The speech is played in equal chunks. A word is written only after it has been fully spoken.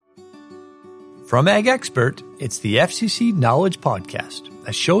From Ag Expert, it's the FCC Knowledge Podcast,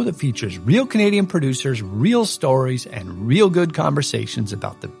 a show that features real Canadian producers, real stories, and real good conversations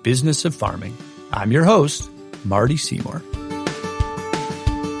about the business of farming. I'm your host, Marty Seymour.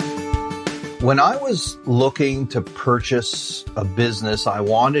 When I was looking to purchase a business, I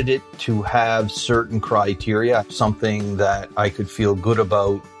wanted it to have certain criteria, something that I could feel good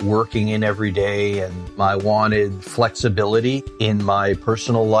about working in every day, and I wanted flexibility in my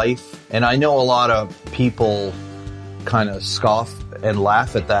personal life. And I know a lot of people kind of scoff and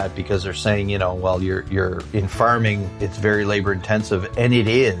laugh at that because they're saying, well, you're in farming, it's very labor intensive, and it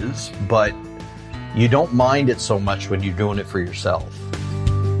is, but you don't mind it so much when you're doing it for yourself.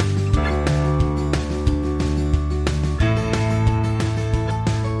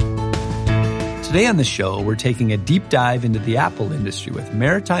 Today on the show, we're taking a deep dive into the apple industry with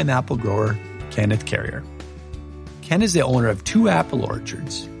maritime apple grower Kenneth Carrier. Ken is the owner of 2 apple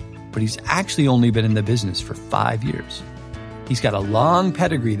orchards, but he's actually only been in the business for 5 years. He's got a long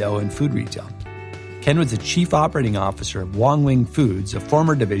pedigree, though, in food retail. Ken was the chief operating officer of Wong Wing Foods, a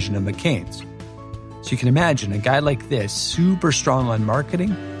former division of McCain's. So you can imagine a guy like this, super strong on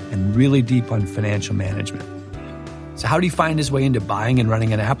marketing and really deep on financial management. So how did he find his way into buying and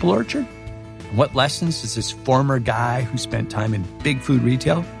running an apple orchard? And what lessons does this former guy who spent time in big food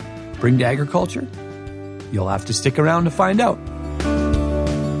retail bring to agriculture? You'll have to stick around to find out.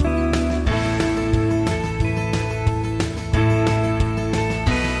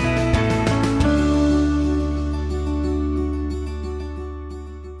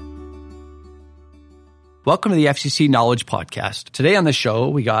 Welcome to the FCC Knowledge Podcast. Today on the show,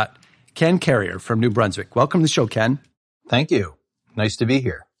 we got Ken Carrier from New Brunswick. Welcome to the show, Ken. Thank you. Nice to be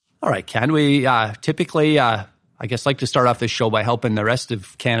here. All right, Ken, we typically, like to start off this show by helping the rest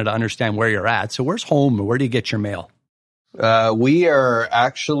of Canada understand where you're at. So where's home? Where do you get your mail? We are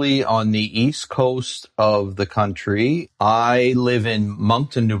actually on the east coast of the country. I live in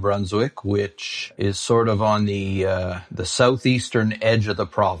Moncton, New Brunswick, which is sort of on the southeastern edge of the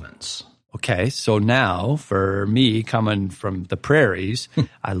province. Okay, so now for me coming from the prairies,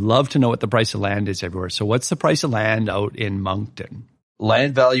 I love to know what the price of land is everywhere. So what's the price of land out in Moncton?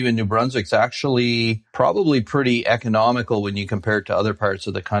 Land value in New Brunswick is actually probably pretty economical when you compare it to other parts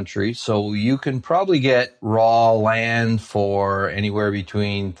of the country. So you can probably get raw land for anywhere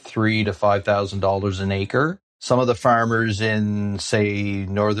between $3,000 to $5,000 an acre. Some of the farmers in, say,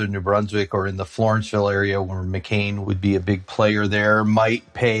 northern New Brunswick or in the Florenceville area where McCain would be a big player there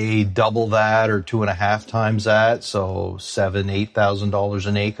might pay double that or 2.5 times that, so $7,000, $8,000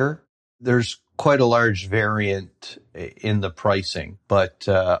 an acre. There's quite a large variant in the pricing, but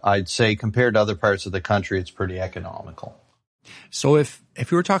I'd say compared to other parts of the country, it's pretty economical. So if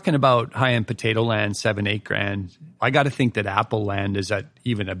you were talking about high-end potato land, $7,000, $8,000, I got to think that apple land is at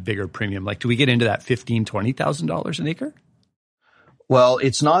even a bigger premium. Like, do we get into that $15,000, $20,000 an acre? Well,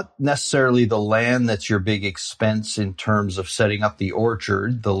 it's not necessarily the land that's your big expense in terms of setting up the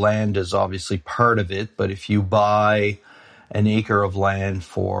orchard. The land is obviously part of it, but if you buy an acre of land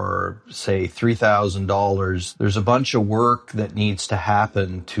for, say, $3,000, there's a bunch of work that needs to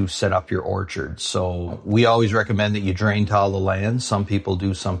happen to set up your orchard. So we always recommend that you drain tile the land. Some people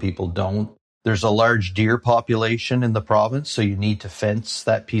do, some people don't. There's a large deer population in the province, so you need to fence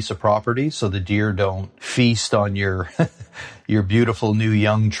that piece of property so the deer don't feast on your your beautiful new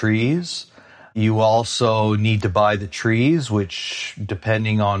young trees. You also need to buy the trees, which,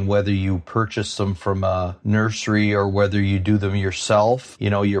 depending on whether you purchase them from a nursery or whether you do them yourself,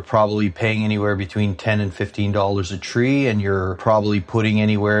 you're probably paying anywhere between $10 and $15 a tree, and you're probably putting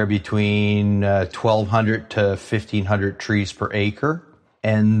anywhere between 1,200 to 1,500 trees per acre.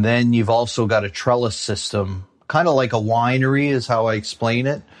 And then you've also got a trellis system, kind of like a winery is how I explain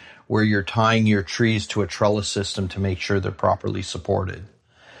it, where you're tying your trees to a trellis system to make sure they're properly supported.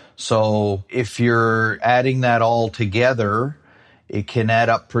 So if you're adding that all together, it can add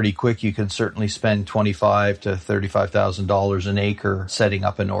up pretty quick. You can certainly spend $25,000 to $35,000 an acre setting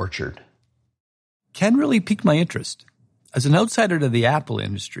up an orchard. Ken really piqued my interest. As an outsider to the apple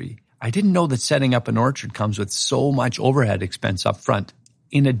industry, I didn't know that setting up an orchard comes with so much overhead expense up front,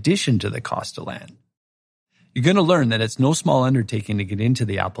 in addition to the cost of land. You're going to learn that it's no small undertaking to get into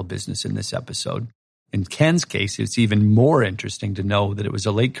the apple business in this episode. In Ken's case, it's even more interesting to know that it was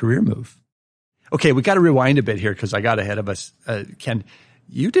a late career move. Okay, we got to rewind a bit here because I got ahead of us. Ken,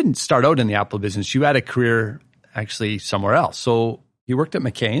 you didn't start out in the apple business. You had a career actually somewhere else. So you worked at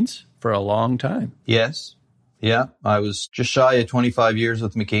McCain's for a long time. Yes. Yeah, I was just shy of 25 years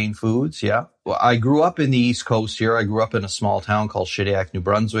with McCain Foods, yeah. Well, I grew up in the East Coast here. I grew up in a small town called Shediac, New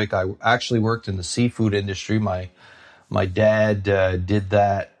Brunswick. I actually worked in the seafood industry. My dad did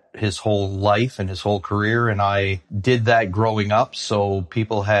that his whole life and his whole career. And I did that growing up. So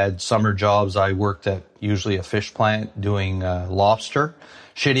people had summer jobs. I worked at usually a fish plant doing lobster.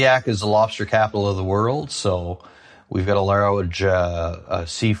 Shediac is the lobster capital of the world. So we've got a large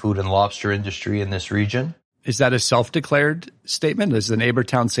seafood and lobster industry in this region. Is that a self-declared statement? Does the neighbor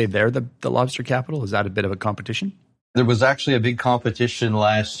town say they're the lobster capital? Is that a bit of a competition? There was actually a big competition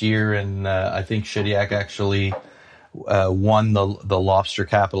last year, and I think Shediac actually won the lobster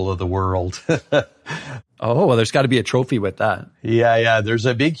capital of the world. Oh, well, there's got to be a trophy with that. Yeah. There's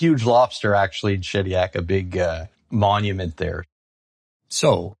a big, huge lobster actually in Shediac, a big monument there.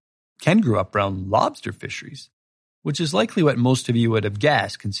 So Ken grew up around lobster fisheries, which is likely what most of you would have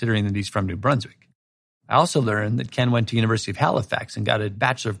guessed considering that he's from New Brunswick. I also learned that Ken went to University of Halifax and got a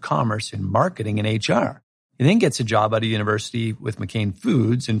Bachelor of Commerce in Marketing and HR. He then gets a job out of university with McCain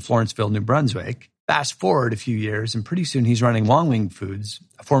Foods in Florenceville, New Brunswick. Fast forward a few years, and pretty soon he's running Long Wing Foods,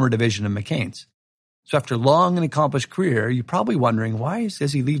 a former division of McCain's. So after a long and accomplished career, you're probably wondering, why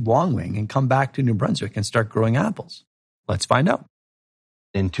does he leave Long Wing and come back to New Brunswick and start growing apples? Let's find out.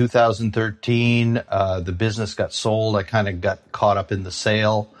 In 2013, the business got sold. I kind of got caught up in the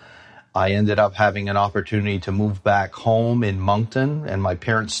sale. I ended up having an opportunity to move back home in Moncton, and my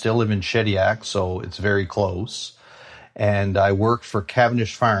parents still live in Shediac, so it's very close. And I worked for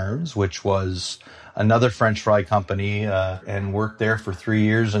Cavendish Farms, which was another French fry company, and worked there for 3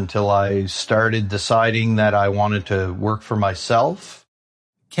 years until I started deciding that I wanted to work for myself.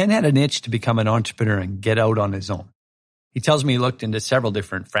 Ken had an itch to become an entrepreneur and get out on his own. He tells me he looked into several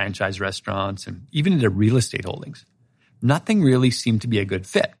different franchise restaurants and even into real estate holdings. Nothing really seemed to be a good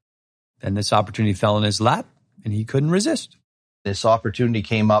fit. Then this opportunity fell in his lap, and he couldn't resist. This opportunity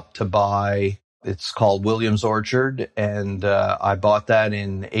came up to buy, it's called Williams Orchard, and I bought that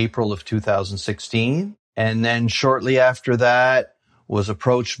in April of 2016. And then shortly after that, was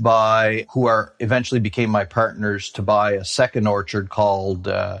approached by who eventually became my partners to buy a second orchard called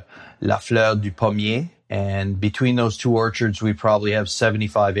La Fleur du Pommier. And between those two orchards, we probably have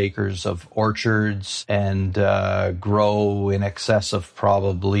 75 acres of orchards and grow in excess of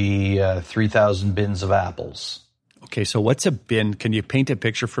probably 3,000 bins of apples. Okay, so what's a bin? Can you paint a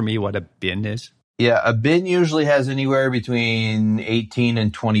picture for me what a bin is? Yeah, a bin usually has anywhere between 18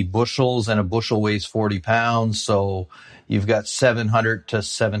 and 20 bushels, and a bushel weighs 40 pounds. So you've got 700 to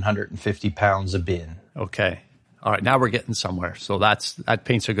 750 pounds a bin. Okay. All right, now we're getting somewhere. So that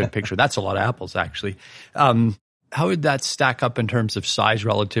paints a good picture. That's a lot of apples, actually. How would that stack up in terms of size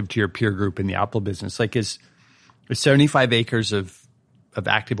relative to your peer group in the apple business? Like, is 75 acres of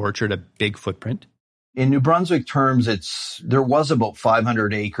active orchard a big footprint? In New Brunswick terms, there was about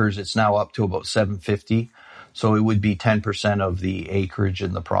 500 acres. It's now up to about 750. So it would be 10% of the acreage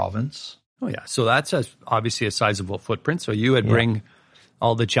in the province. Oh, yeah. So that's obviously a sizable footprint. So you would bring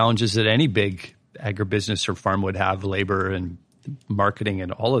all the challenges that any big agribusiness or farm would have, labor and marketing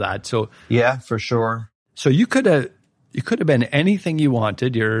and all of that. So yeah, for sure. So you could have been anything you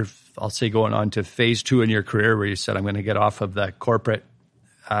wanted. You're, I'll say, going on to phase 2 in your career where you said, I'm going to get off of the corporate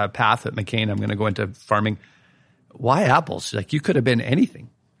path at McCain. I'm going to go into farming. Why apples? Like, you could have been anything.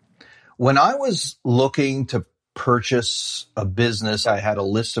 When I was looking to purchase a business, I had a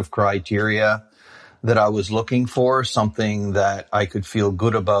list of criteria that I was looking for, something that I could feel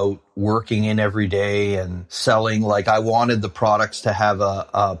good about working in every day and selling. Like, I wanted the products to have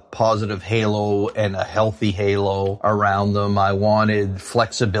a positive halo and a healthy halo around them. I wanted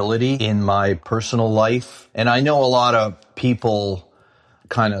flexibility in my personal life. And I know a lot of people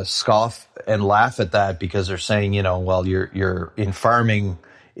kind of scoff and laugh at that because they're saying, well, you're in farming,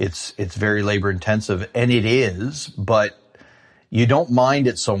 it's very labor intensive, and it is, but you don't mind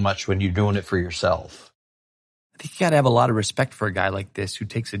it so much when you're doing it for yourself. I think you got to have a lot of respect for a guy like this who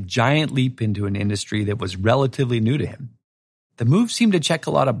takes a giant leap into an industry that was relatively new to him. The move seemed to check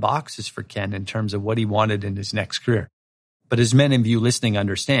a lot of boxes for Ken in terms of what he wanted in his next career. But as many of you listening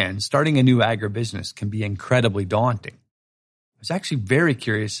understand, starting a new agribusiness can be incredibly daunting. I was actually very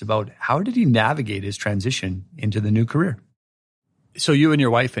curious about how did he navigate his transition into the new career. So you and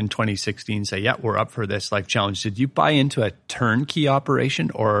your wife in 2016 say, yeah, we're up for this life challenge. Did you buy into a turnkey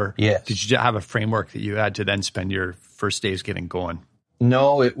operation, or yes, did you have a framework that you had to then spend your first days getting going?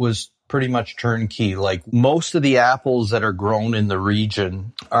 No, it was pretty much turnkey. Like, most of the apples that are grown in the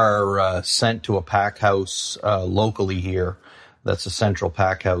region are sent to a pack house locally here. That's a central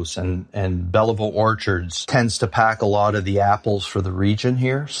pack house, and Belleville Orchards tends to pack a lot of the apples for the region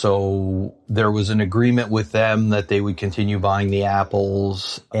here. So there was an agreement with them that they would continue buying the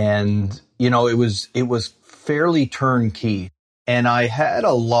apples, and it was fairly turnkey. And I had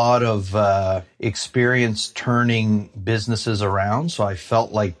a lot of experience turning businesses around. So I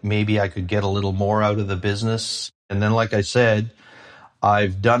felt like maybe I could get a little more out of the business. And then, like I said,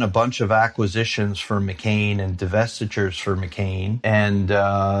 I've done a bunch of acquisitions for McCain and divestitures for McCain. And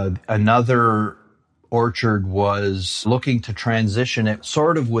another orchard was looking to transition it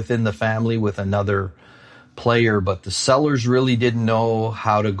sort of within the family with another player, but the sellers really didn't know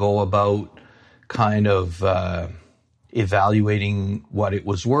how to go about kind of evaluating what it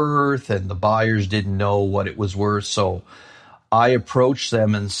was worth, and the buyers didn't know what it was worth. So I approached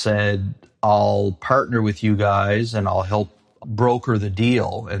them and said, I'll partner with you guys and I'll help broker the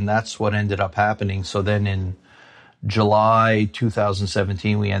deal. And that's what ended up happening. So then in July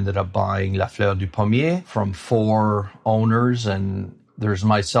 2017, we ended up buying La Fleur du Pommier from 4 owners, and there's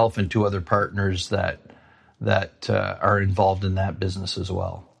myself and 2 other partners that are involved in that business as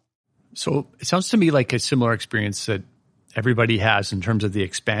well. So it sounds to me like a similar experience that everybody has in terms of the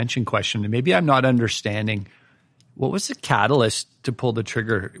expansion question. And maybe I'm not understanding, what was the catalyst to pull the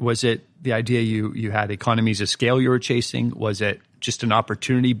trigger? Was it the idea you had economies of scale you were chasing? Was it just an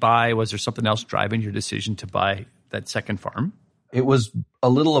opportunity buy? Was there something else driving your decision to buy that second farm? It was a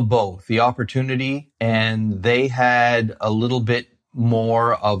little of both, the opportunity, and they had a little bit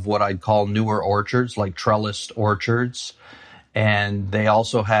more of what I'd call newer orchards, like trellised orchards. And they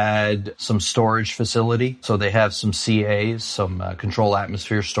also had some storage facility. So they have some CAs, some controlled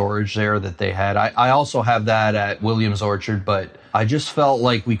atmosphere storage there that they had. I also have that at Williams Orchard, but I just felt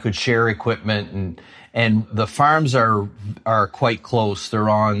like we could share equipment, and the farms are quite close. They're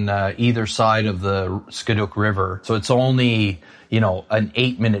on either side of the Squidouc River. So it's only, an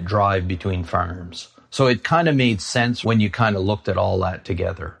 8-minute drive between farms. So it kind of made sense when you kind of looked at all that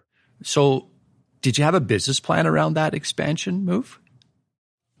together. So did you have a business plan around that expansion move?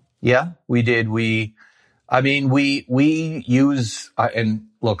 Yeah, we did. We use, and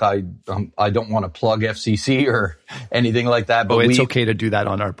look, I don't want to plug FCC or anything like that, but it's okay to do that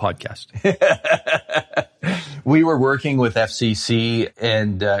on our podcast. We were working with FCC,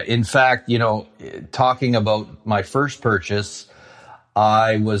 and in fact, talking about my first purchase,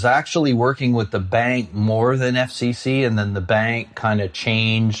 I was actually working with the bank more than FCC, and then the bank kind of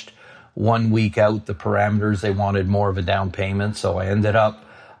changed 1 week out the parameters. They wanted more of a down payment, so I ended up,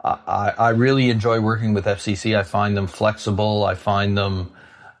 I really enjoy working with FCC. I find them flexible. I find them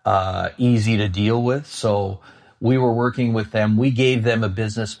easy to deal with. So we were working with them. We gave them a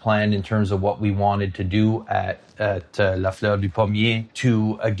business plan in terms of what we wanted to do at La Fleur du Pommier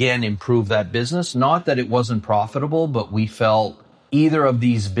to, again, improve that business. Not that it wasn't profitable, but we felt either of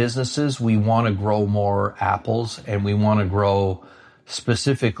these businesses, we want to grow more apples, and we want to grow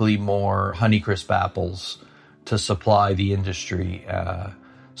specifically more Honeycrisp apples to supply the industry.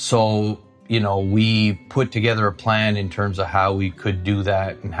 So we put together a plan in terms of how we could do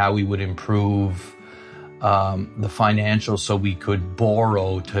that and how we would improve the financials so we could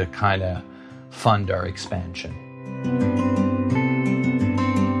borrow to kind of fund our expansion.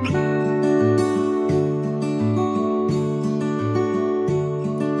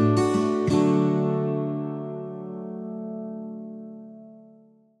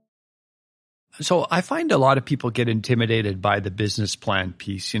 So I find a lot of people get intimidated by the business plan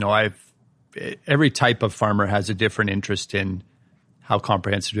piece. Every type of farmer has a different interest in how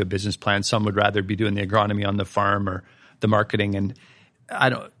comprehensive a business plan. Some would rather be doing the agronomy on the farm or the marketing. And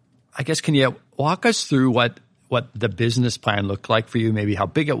I guess, can you walk us through what the business plan looked like for you, maybe how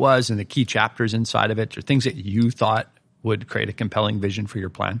big it was and the key chapters inside of it, or things that you thought would create a compelling vision for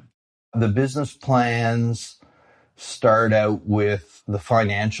your plan? The business plans start out with the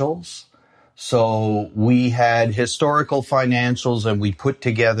financials. So we had historical financials, and we put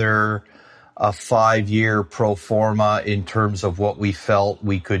together a 5-year pro forma in terms of what we felt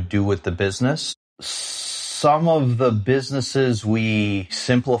we could do with the business. Some of the businesses we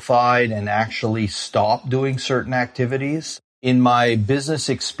simplified and actually stopped doing certain activities. In my business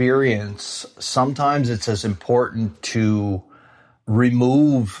experience, sometimes it's as important to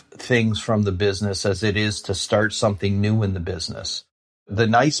remove things from the business as it is to start something new in the business. The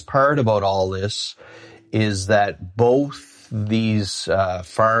nice part about all this is that both these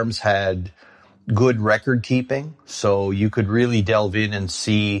farms had good record keeping, so you could really delve in and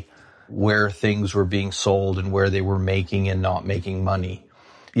see where things were being sold and where they were making and not making money.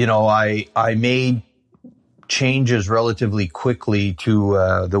 I made changes relatively quickly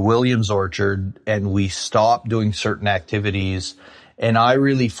to the Williams Orchard, and we stopped doing certain activities, and I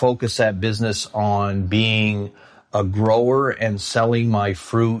really focused that business on being a grower and selling my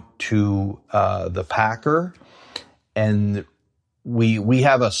fruit to the packer. And we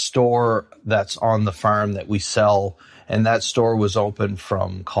have a store that's on the farm that we sell, And that store was open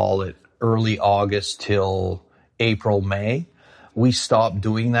from, call it, early August till April, May. We stopped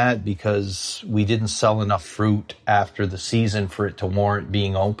doing that because we didn't sell enough fruit after the season for it to warrant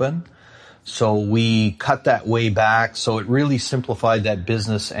being open. So we cut that way back. So it really simplified that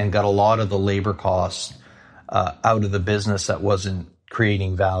business and got a lot of the labor costs out of the business that wasn't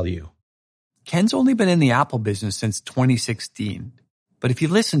creating value. Ken's only been in the apple business since 2016. But if you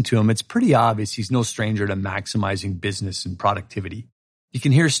listen to him, it's pretty obvious he's no stranger to maximizing business and productivity. You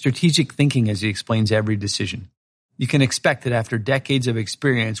can hear strategic thinking as he explains every decision. You can expect that after decades of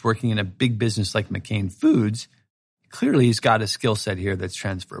experience working in a big business like McCain Foods, clearly he's got a skill set here that's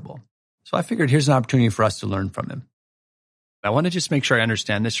transferable. So I figured here's an opportunity for us to learn from him. I want to just make sure I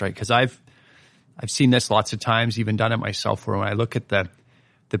understand this right, because I've seen this lots of times, even done it myself, where when I look at the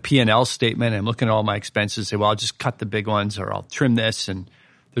P&L statement and I'm looking at all my expenses, say, well, I'll just cut the big ones or I'll trim this, and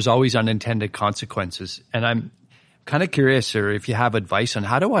there's always unintended consequences. And I'm kind of curious, or if you have advice on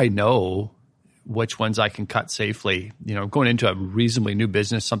how do I know which ones I can cut safely? You know, going into a reasonably new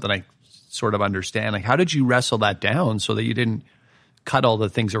business, something I sort of understand. Like, how did you wrestle that down so that you didn't cut all the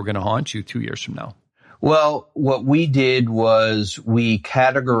things that were going to haunt you 2 years from now? Well, what we did was we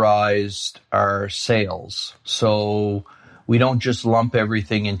categorized our sales. So we don't just lump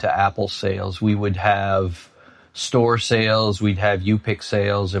everything into Apple sales. We would have store sales, we'd have U-Pick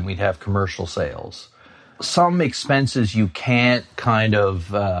sales, and we'd have commercial sales. Some expenses you can't kind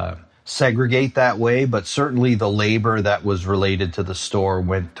of segregate that way, but certainly the labor that was related to the store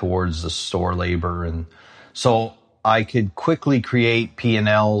went towards the store labor. And so I could quickly create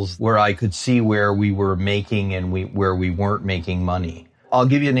P&Ls where I could see where we were making and where we weren't making money. I'll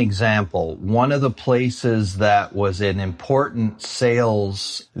give you an example. One of the places that was an important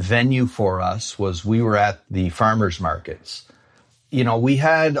sales venue for us was we were at the farmers markets. You know, we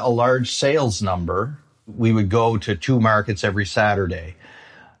had a large sales number. We would go to 2 markets every Saturday.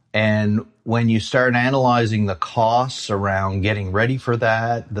 And when you start analyzing the costs around getting ready for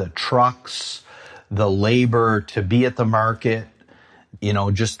that, the trucks, the labor to be at the market, you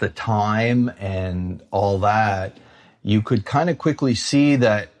know, just the time and all that, you could kind of quickly see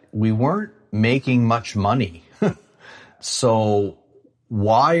that we weren't making much money. So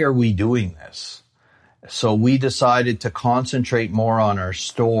why are we doing this? So we decided to concentrate more on our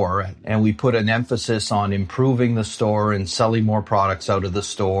store, and we put an emphasis on improving the store and selling more products out of the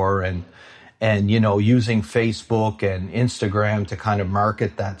store, and you know, using Facebook and Instagram to kind of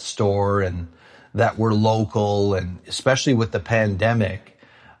market that store and that we're local. And especially with the pandemic,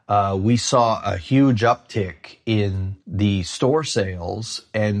 we saw a huge uptick in the store sales,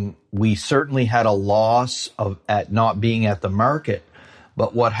 and we certainly had a loss at not being at the market.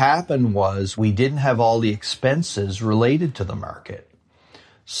 But what happened was we didn't have all the expenses related to the market.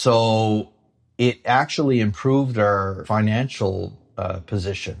 So it actually improved our financial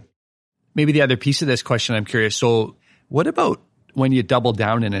position. Maybe the other piece of this question, I'm curious. So what about when you double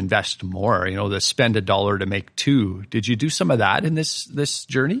down and invest more, you know, the spend $1 to make $2? Did you do some of that in this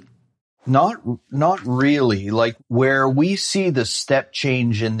journey? Not really. Like, where we see the step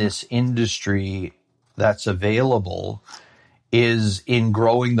change in this industry that's available is in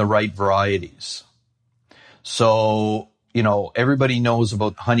growing the right varieties. So, you know, everybody knows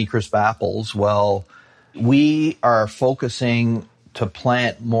about Honeycrisp apples. Well, we are focusing to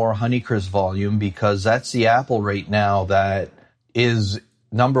plant more Honeycrisp volume because that's the apple right now that is,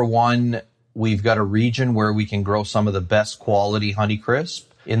 number one, we've got a region where we can grow some of the best quality Honeycrisp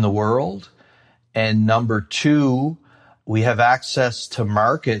in the world. And number two, we have access to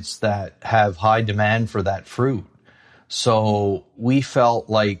markets that have high demand for that fruit. So we felt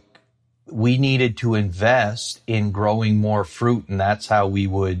like we needed to invest in growing more fruit, and that's how we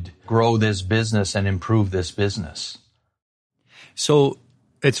would grow this business and improve this business. So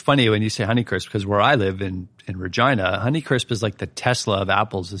it's funny when you say Honeycrisp, because where I live in Regina, Honeycrisp is like the Tesla of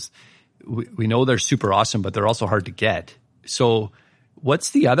apples. We know they're super awesome, but they're also hard to get. So what's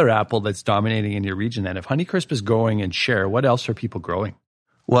the other apple that's dominating in your region then? If Honeycrisp is growing in share, what else are people growing?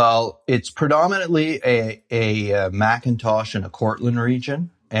 Well, it's predominantly a McIntosh and a Cortland region,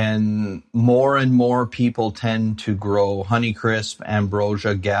 and more people tend to grow Honeycrisp,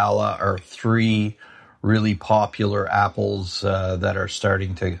 Ambrosia, Gala are 3 really popular apples that are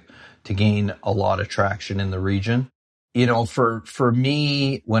starting to gain a lot of traction in the region. You know, for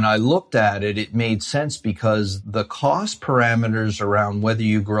me, when I looked at it, it made sense because the cost parameters around whether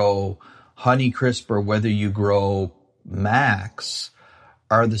you grow Honeycrisp or whether you grow Max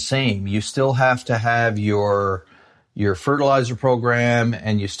are the same. You still have to have your fertilizer program,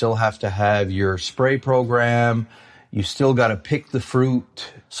 and you still have to have your spray program. You still got to pick the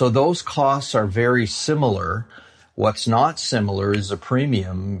fruit. So those costs are very similar. What's not similar is a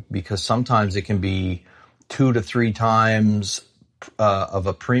premium, because sometimes it can be 2 to 3 times of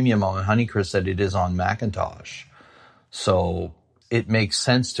a premium on Honeycrisp that it is on McIntosh. So it makes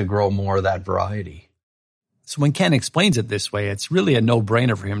sense to grow more of that variety. So when Ken explains it this way, it's really a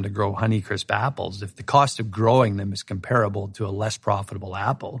no-brainer for him to grow Honeycrisp apples if the cost of growing them is comparable to a less profitable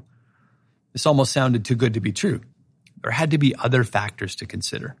apple. This almost sounded too good to be true. There had to be other factors to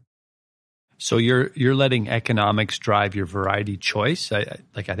consider. So you're letting economics drive your variety choice. I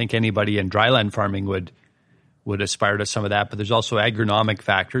think anybody in dryland farming would aspire to some of that, but there's also agronomic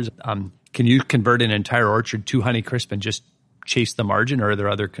factors. Can you convert an entire orchard to Honeycrisp and just chase the margin, or are there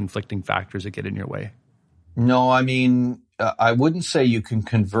other conflicting factors that get in your way? No, I mean, I wouldn't say you can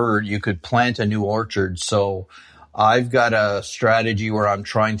convert. You could plant a new orchard. So I've got a strategy where I'm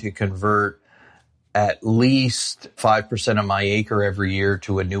trying to convert at least 5% of my acre every year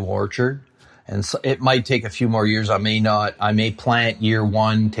to a new orchard. And so it might take a few more years. I may plant year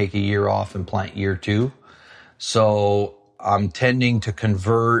 1, take a year off, and plant year 2. So I'm tending to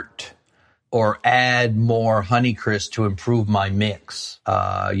convert or add more Honeycrisp to improve my mix.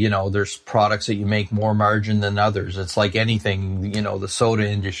 There's products that you make more margin than others. It's like anything, the soda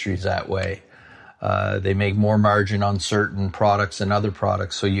industry is that way. They make more margin on certain products than other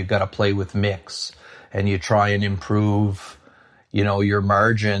products. So you've got to play with mix, and you try and improve, your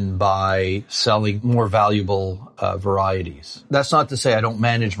margin by selling more valuable varieties. That's not to say I don't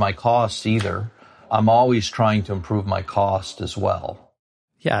manage my costs either. I'm always trying to improve my cost as well.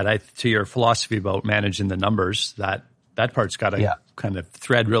 Yeah, to your philosophy about managing the numbers, that part's got to kind of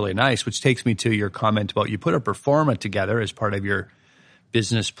thread really nice, which takes me to your comment about you put a Performa together as part of your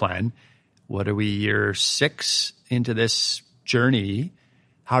business plan. What are we, year 6 into this journey?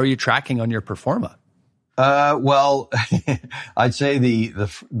 How are you tracking on your Performa? Well, I'd say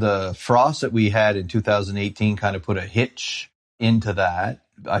the frost that we had in 2018 kind of put a hitch into that.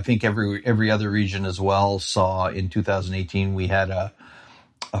 I think every other region as well saw in 2018 we had a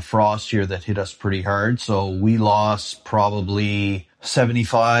frost here that hit us pretty hard. So we lost probably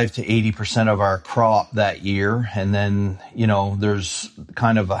 75 to 80% of our crop that year. And then, there's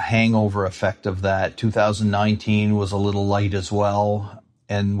kind of a hangover effect of that. 2019 was a little light as well.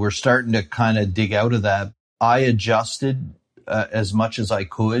 And we're starting to kind of dig out of that. I adjusted as much as I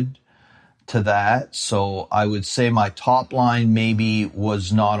could to that. So I would say my top line maybe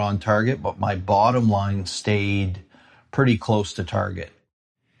was not on target, but my bottom line stayed pretty close to target.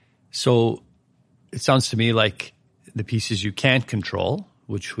 So it sounds to me like the pieces you can't control,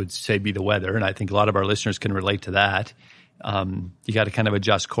 which would say be the weather, and I think a lot of our listeners can relate to that. You got to kind of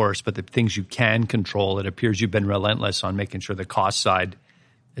adjust course, but the things you can control, it appears you've been relentless on making sure the cost side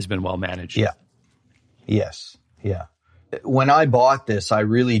has been well managed. Yeah. Yes. Yeah. When I bought this, I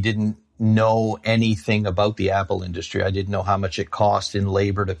really didn't know anything about the apple industry. I didn't know how much it cost in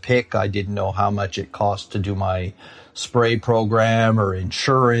labor to pick. I didn't know how much it cost to do my spray program or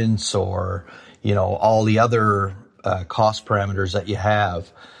insurance or, all the other cost parameters that you have.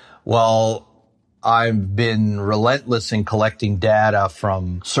 Well, I've been relentless in collecting data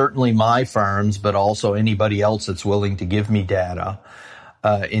from certainly my farms, but also anybody else that's willing to give me data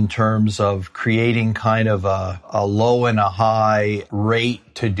in terms of creating kind of a low and a high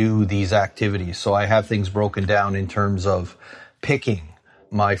rate to do these activities. So I have things broken down in terms of picking.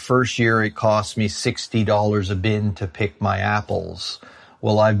 My first year, it cost me $60 a bin to pick my apples.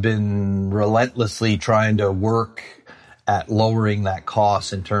 Well, I've been relentlessly trying to work at lowering that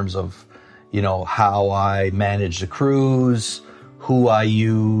cost in terms of, how I manage the crews, who I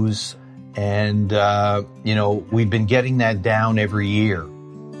use, and, we've been getting that down every year.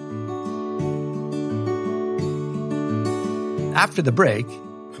 After the break,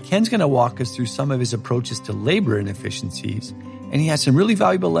 Ken's going to walk us through some of his approaches to labor inefficiencies, and he has some really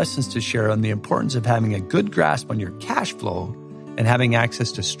valuable lessons to share on the importance of having a good grasp on your cash flow and having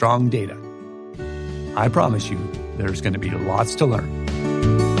access to strong data. I promise you, there's going to be lots to learn.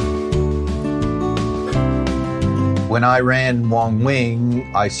 When I ran Wong Wing,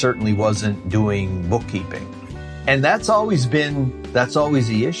 I certainly wasn't doing bookkeeping. And that's always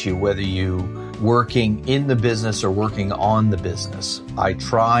the issue, whether you working in the business or working on the business. I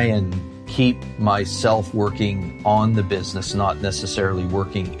try and keep myself working on the business, not necessarily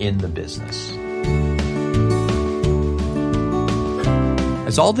working in the business.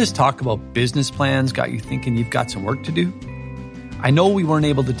 Has all this talk about business plans got you thinking you've got some work to do? I know we weren't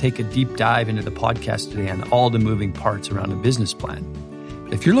able to take a deep dive into the podcast today on all the moving parts around a business plan.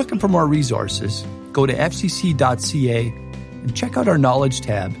 But if you're looking for more resources, go to fcc.ca and check out our knowledge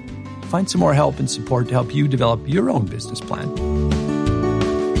tab. Find some more help and support to help you develop your own business plan.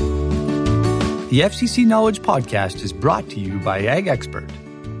 The FCC Knowledge Podcast is brought to you by Ag Expert,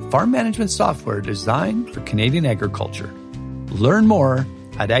 farm management software designed for Canadian agriculture. Learn more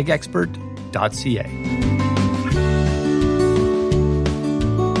at agexpert.ca.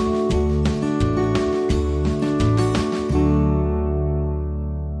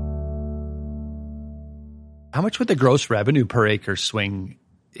 How much would the gross revenue per acre swing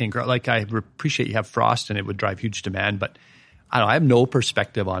in? Like, I appreciate you have frost and it would drive huge demand, but I don't know, I have no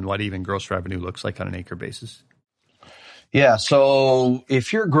perspective on what even gross revenue looks like on an acre basis. Yeah, so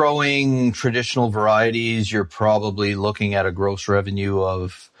if you're growing traditional varieties, you're probably looking at a gross revenue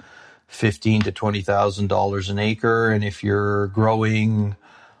of $15,000 to $20,000 an acre. And if you're growing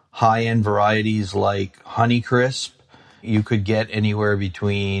high-end varieties like Honeycrisp, you could get anywhere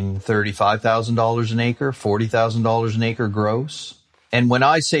between $35,000 an acre, $40,000 an acre gross. And when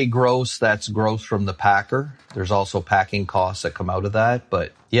I say gross, that's gross from the packer. There's also packing costs that come out of that.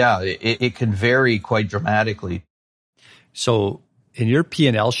 But yeah, it can vary quite dramatically. So in your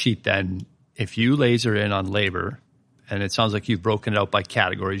P&L sheet then, if you laser in on labor, and it sounds like you've broken it out by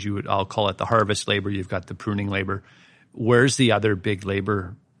categories, I'll call it the harvest labor, you've got the pruning labor. Where's the other big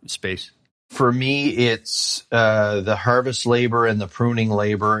labor space? For me, it's the harvest labor and the pruning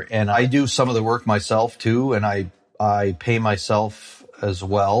labor. And I do some of the work myself too, and I pay myself as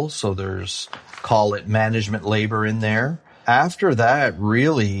well. So there's, call it management labor in there. After that,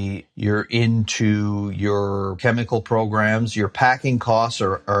 really, you're into your chemical programs. Your packing costs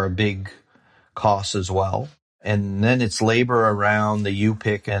are a big cost as well. And then it's labor around the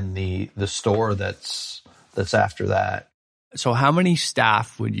U-pick and the store that's after that. So how many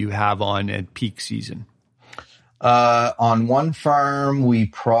staff would you have on at peak season? On one farm, we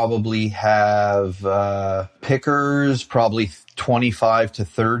probably have pickers, probably 25 to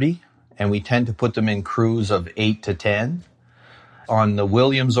 30, and we tend to put them in crews of 8 to 10. On the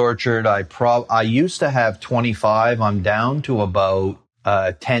Williams orchard, I used to have 25. I'm down to about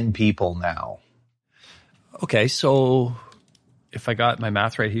 10 people now. Okay, so if I got my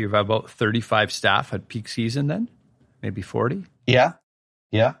math right here, you have about 35 staff at peak season then? Maybe 40? Yeah.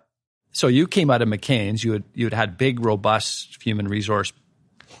 So you came out of McCain's. You had big, robust human resource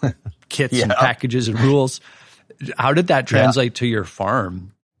kits and packages and rules. How did that translate to your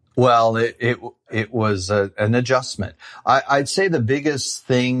farm? Well, it was an adjustment. I'd say the biggest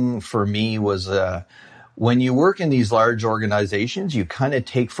thing for me was when you work in these large organizations, you kind of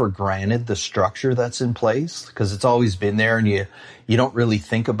take for granted the structure that's in place because it's always been there, and you don't really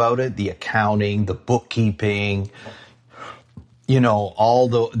think about it. The accounting, the bookkeeping, all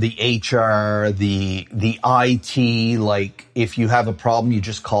the HR, the IT, like if you have a problem, you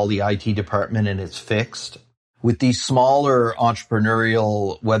just call the IT department and it's fixed. With these smaller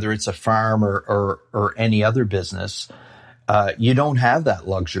entrepreneurial, whether it's a farm or any other business, you don't have that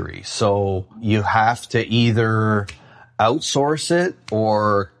luxury. So you have to either outsource it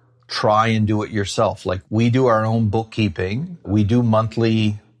or try and do it yourself. Like we do our own bookkeeping. We do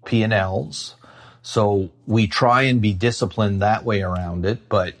monthly P&Ls. So we try and be disciplined that way around it,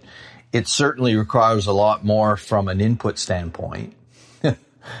 but it certainly requires a lot more from an input standpoint.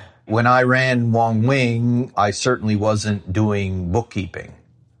 When I ran Wong Wing, I certainly wasn't doing bookkeeping.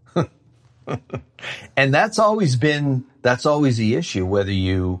 And that's always the issue, whether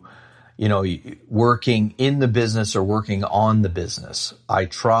you working in the business or working on the business. I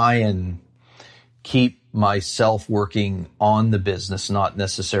try and keep myself working on the business, not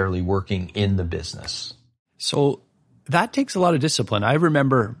necessarily working in the business. So that takes a lot of discipline. I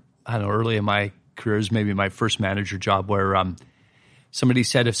remember, early in my careers, maybe my first manager job where somebody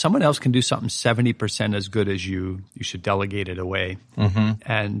said, if someone else can do something 70% as good as you should delegate it away. Mm-hmm.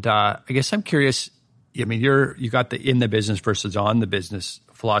 And I guess I'm curious, you got the in the business versus on the business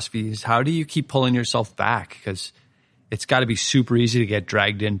philosophies. How do you keep pulling yourself back? Because it's got to be super easy to get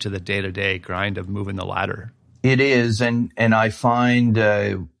dragged into the day-to-day grind of moving the ladder. It is, and I find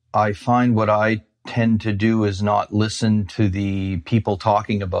what I tend to do is not listen to the people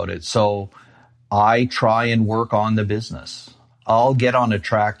talking about it. So I try and work on the business. I'll get on a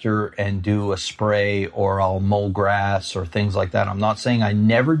tractor and do a spray, or I'll mow grass or things like that. I'm not saying I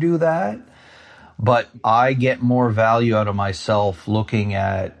never do that, but I get more value out of myself looking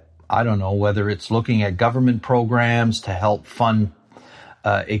at, whether it's looking at government programs to help fund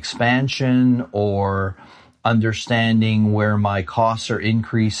expansion, or understanding where my costs are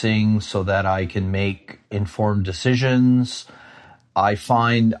increasing so that I can make informed decisions. I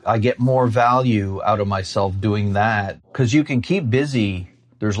find I get more value out of myself doing that because you can keep busy.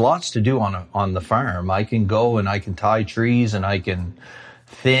 There's lots to do on the farm. I can go and I can tie trees and I can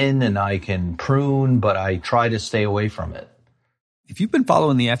thin and I can prune, but I try to stay away from it. If you've been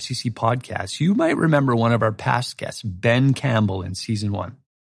following the FCC podcast, you might remember one of our past guests, Ben Campbell, in season 1.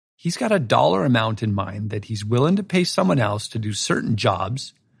 He's got a dollar amount in mind that he's willing to pay someone else to do certain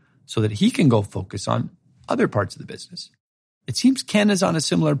jobs so that he can go focus on other parts of the business. It seems Ken is on a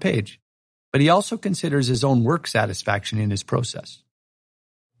similar page, but he also considers his own work satisfaction in his process.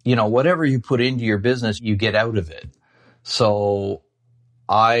 You know, whatever you put into your business, you get out of it. So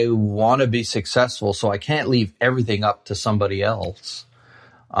I want to be successful, so I can't leave everything up to somebody else.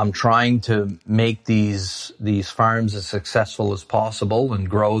 I'm trying to make these farms as successful as possible and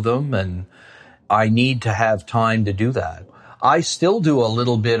grow them, and I need to have time to do that. I still do a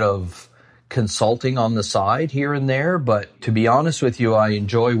little bit of consulting on the side here and there, but to be honest with you, I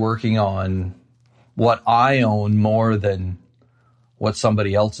enjoy working on what I own more than what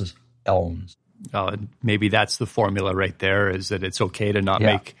somebody else owns. Maybe that's the formula right there, is that it's okay to not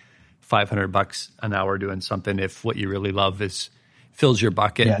make $500 an hour doing something if what you really love fills your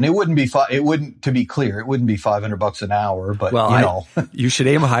bucket. Yeah, and it wouldn't be to be clear, it wouldn't be $500 an hour, but you should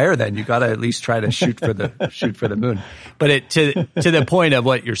aim higher then. You got to at least try to shoot for the moon. But to the point of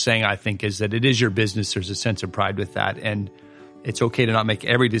what you're saying, I think, is that it is your business. There's a sense of pride with that, and it's okay to not make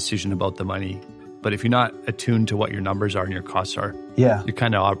every decision about the money. But if you're not attuned to what your numbers are and your costs are, you're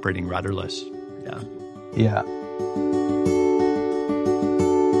kind of operating rudderless. Yeah.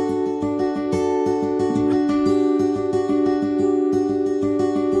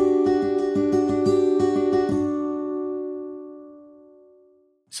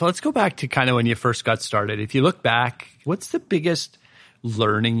 So let's go back to kind of when you first got started. If you look back, what's the biggest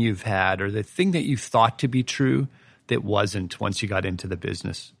learning you've had, or the thing that you thought to be true that wasn't once you got into the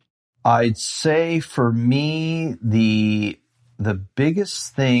business? I'd say for me, the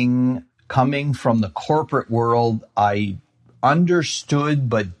biggest thing coming from the corporate world, I understood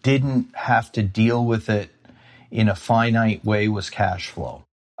but didn't have to deal with it in a finite way, was cash flow.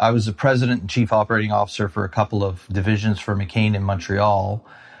 I was the president and chief operating officer for a couple of divisions for McCain in Montreal.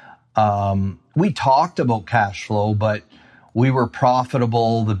 We talked about cash flow, but we were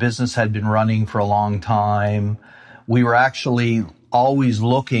profitable. The business had been running for a long time. We were actually always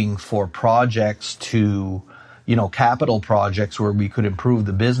looking for projects capital projects where we could improve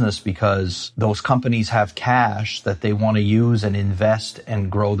the business, because those companies have cash that they want to use and invest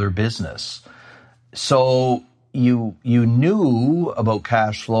and grow their business. So you knew about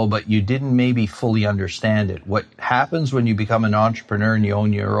cash flow, but you didn't maybe fully understand it. What happens when you become an entrepreneur and you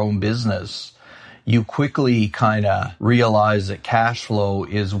own your own business, you quickly kind of realize that cash flow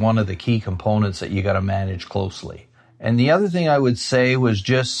is one of the key components that you got to manage closely. And the other thing I would say was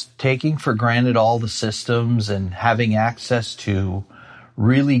just taking for granted all the systems and having access to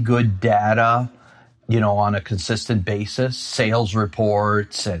really good data, on a consistent basis, sales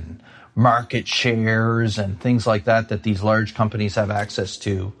reports and market shares and things like that these large companies have access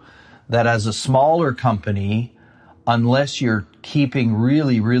to, that as a smaller company, unless you're keeping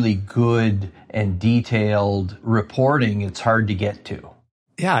really, really good and detailed reporting, it's hard to get to.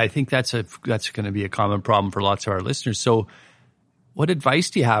 Yeah, I think that's going to be a common problem for lots of our listeners. So what advice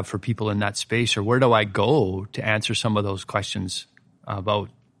do you have for people in that space, or where do I go to answer some of those questions about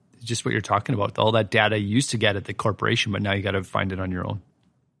just what you're talking about, all that data you used to get at the corporation, but now you got to find it on your own?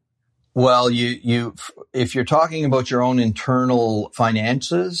 Well, if you're talking about your own internal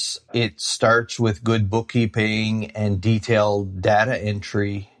finances, it starts with good bookkeeping and detailed data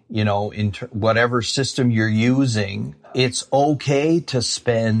entry. In whatever system you're using, it's okay to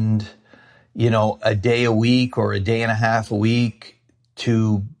spend, a day a week or a day and a half a week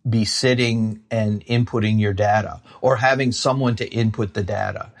to be sitting and inputting your data, or having someone to input the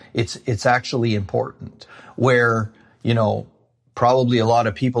data. It's actually important, where, probably a lot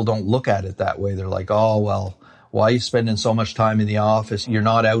of people don't look at it that way. They're like, oh, well, why are you spending so much time in the office? You're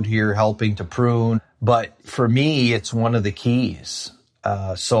not out here helping to prune. But for me, it's one of the keys.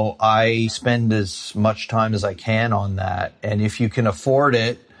 So I spend as much time as I can on that. And if you can afford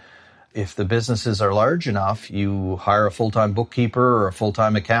it, if the businesses are large enough, you hire a full-time bookkeeper or a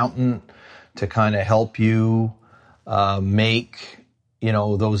full-time accountant to kind of help you make,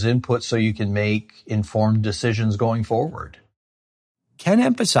 those inputs so you can make informed decisions going forward. Ken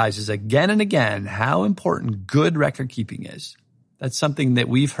emphasizes again and again how important good record keeping is. That's something that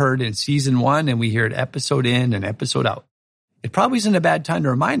we've heard in season 1, and we hear it episode in and episode out. It probably isn't a bad time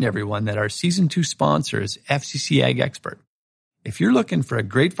to remind everyone that our season 2 sponsor is FCC Ag Expert. If you're looking for a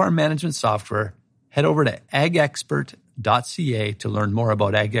great farm management software, head over to agexpert.ca to learn more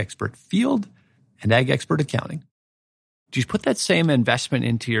about Ag Expert Field and Ag Expert Accounting. Do you put that same investment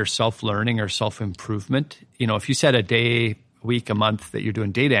into your self-learning or self-improvement? If you said a day, a week, a month that you're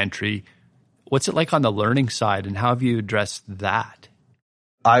doing data entry, What's it like on the learning side, and how have you addressed that?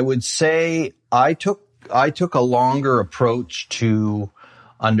 I would say I took a longer approach to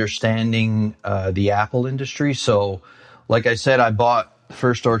understanding the apple industry. So, like I said, I bought the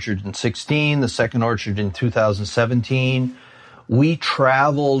first orchard in 2016, the second orchard in 2017. We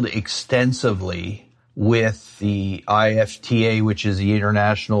traveled extensively with the IFTA, which is the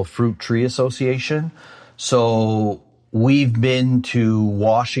International Fruit Tree Association. So we've been to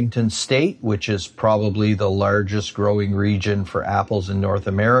Washington State, which is probably the largest growing region for apples in North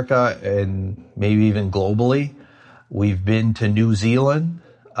America and maybe even globally. We've been to New Zealand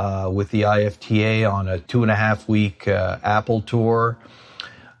with the IFTA on a 2.5-week apple tour.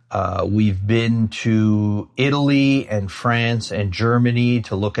 We've been to Italy and France and Germany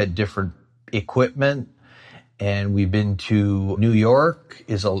to look at different equipment. And we've been to New York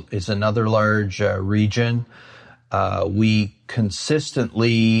is another large region. We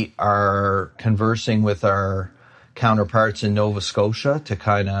consistently are conversing with our counterparts in Nova Scotia to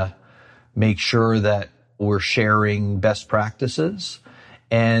kind of make sure that we're sharing best practices.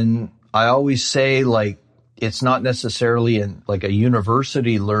 And I always say, like, it's not necessarily in like a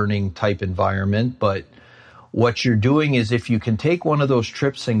university learning type environment, but what you're doing is if you can take one of those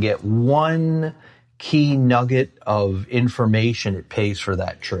trips and get one key nugget of information, it pays for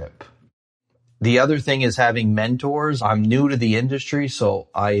that trip. The other thing is having mentors. I'm new to the industry, so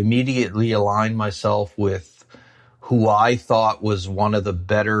I immediately aligned myself with who I thought was one of the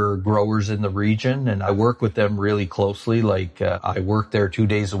better growers in the region, and I work with them really closely. Like I work there 2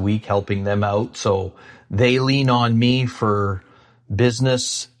 days a week helping them out, so they lean on me for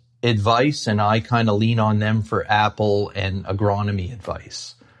business advice, and I kind of lean on them for apple and agronomy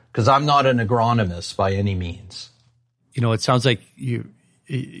advice, because I'm not an agronomist by any means. You know, it sounds like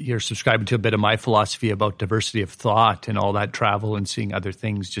you're subscribing to a bit of my philosophy about diversity of thought, and all that travel and seeing other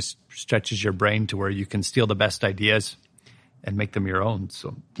things just stretches your brain to where you can steal the best ideas and make them your own.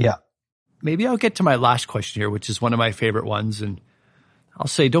 So yeah, maybe I'll get to my last question here, which is one of my favorite ones. And I'll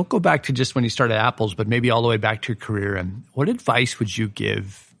say, don't go back to just when you started apples, but maybe all the way back to your career. And what advice would you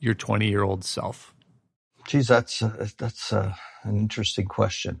give your 20-year-old self? Geez, that's an interesting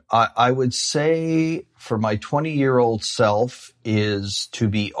question. I would say for my 20-year-old self is to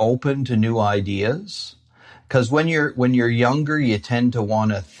be open to new ideas. Because when you're younger, you tend to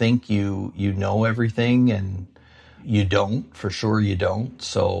want to think you know everything, and you don't. For sure, you don't.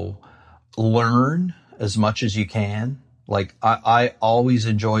 So learn as much as you can. Like I always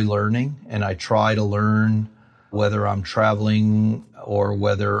enjoy learning, and I try to learn whether I'm traveling or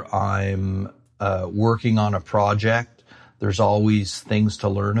whether I'm working on a project. There's always things to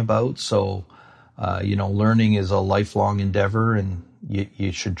learn about. So, learning is a lifelong endeavor, and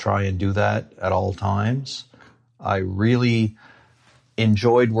you should try and do that at all times. I really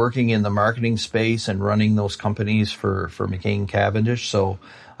enjoyed working in the marketing space and running those companies for McCain Cavendish. So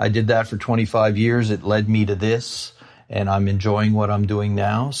I did that for 25 years. It led me to this, and I'm enjoying what I'm doing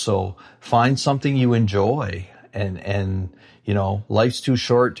now. So find something you enjoy, and life's too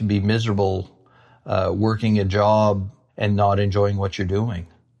short to be miserable working a job and not enjoying what you're doing.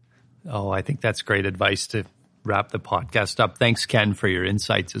 Oh, I think that's great advice to wrap the podcast up. Thanks, Ken, for your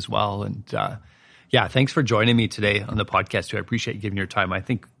insights as well. And thanks for joining me today on the podcast too. I appreciate you giving your time. I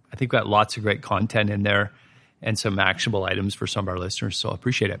think we got lots of great content in there and some actionable items for some of our listeners. So I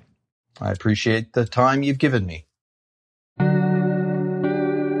appreciate it. I appreciate the time you've given me.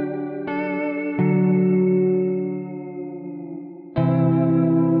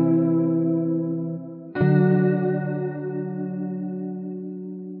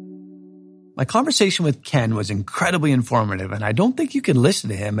 My conversation with Ken was incredibly informative, and I don't think you can listen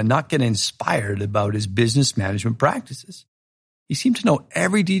to him and not get inspired about his business management practices. He seemed to know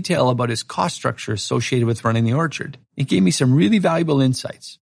every detail about his cost structure associated with running the orchard. It gave me some really valuable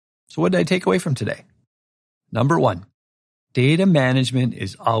insights. So what did I take away from today? Number 1, data management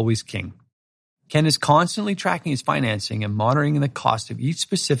is always king. Ken is constantly tracking his financing and monitoring the cost of each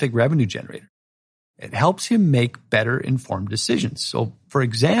specific revenue generator. It helps him make better informed decisions. So, for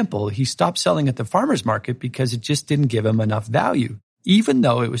example, he stopped selling at the farmer's market because it just didn't give him enough value, even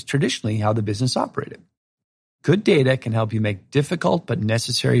though it was traditionally how the business operated. Good data can help you make difficult but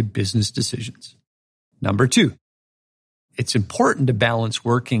necessary business decisions. Number 2, it's important to balance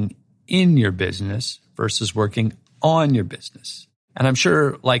working in your business versus working on your business. And I'm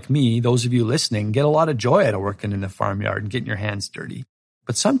sure, like me, those of you listening get a lot of joy out of working in the farmyard and getting your hands dirty.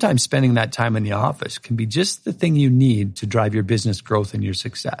 But sometimes spending that time in the office can be just the thing you need to drive your business growth and your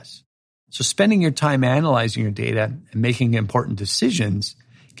success. So spending your time analyzing your data and making important decisions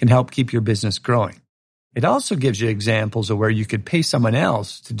can help keep your business growing. It also gives you examples of where you could pay someone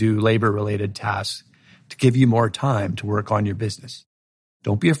else to do labor-related tasks to give you more time to work on your business.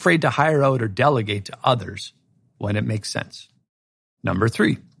 Don't be afraid to hire out or delegate to others when it makes sense. Number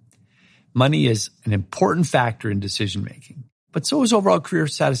 3, money is an important factor in decision-making, but so is overall career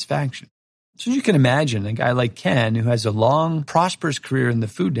satisfaction. So you can imagine a guy like Ken, who has a long, prosperous career in the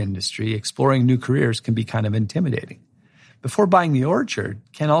food industry, exploring new careers can be kind of intimidating. Before buying the orchard,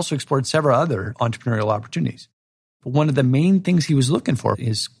 Ken also explored several other entrepreneurial opportunities. But one of the main things he was looking for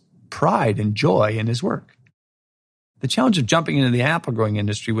is pride and joy in his work. The challenge of jumping into the apple growing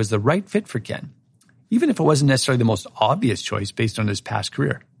industry was the right fit for Ken, even if it wasn't necessarily the most obvious choice based on his past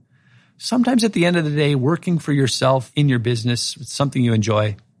career. Sometimes at the end of the day, working for yourself in your business with something you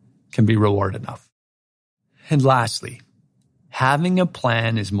enjoy can be reward enough. And lastly, having a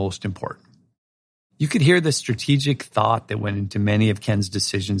plan is most important. You could hear the strategic thought that went into many of Ken's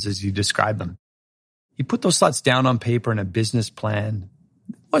decisions as you described them. He put those thoughts down on paper in a business plan.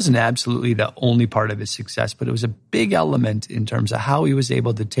 It wasn't absolutely the only part of his success, but it was a big element in terms of how he was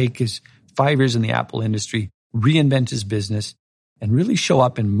able to take his 5 years in the apple industry, reinvent his business, and really show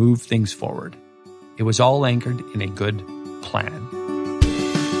up and move things forward. It was all anchored in a good plan.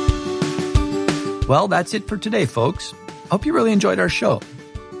 Well, that's it for today, folks. Hope you really enjoyed our show.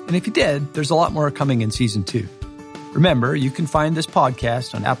 And if you did, there's a lot more coming in Season 2. Remember, you can find this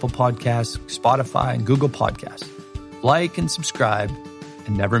podcast on Apple Podcasts, Spotify, and Google Podcasts. Like and subscribe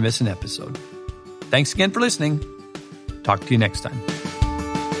and never miss an episode. Thanks again for listening. Talk to you next time.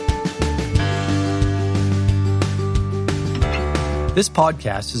 This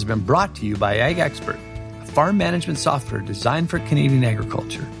podcast has been brought to you by Ag Expert, a farm management software designed for Canadian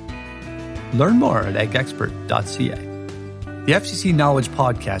agriculture. Learn more at agexpert.ca. The FCC Knowledge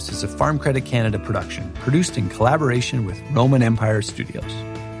Podcast is a Farm Credit Canada production, produced in collaboration with Roman Empire Studios.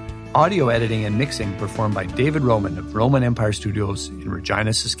 Audio editing and mixing performed by David Roman of Roman Empire Studios in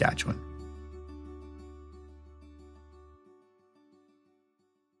Regina, Saskatchewan.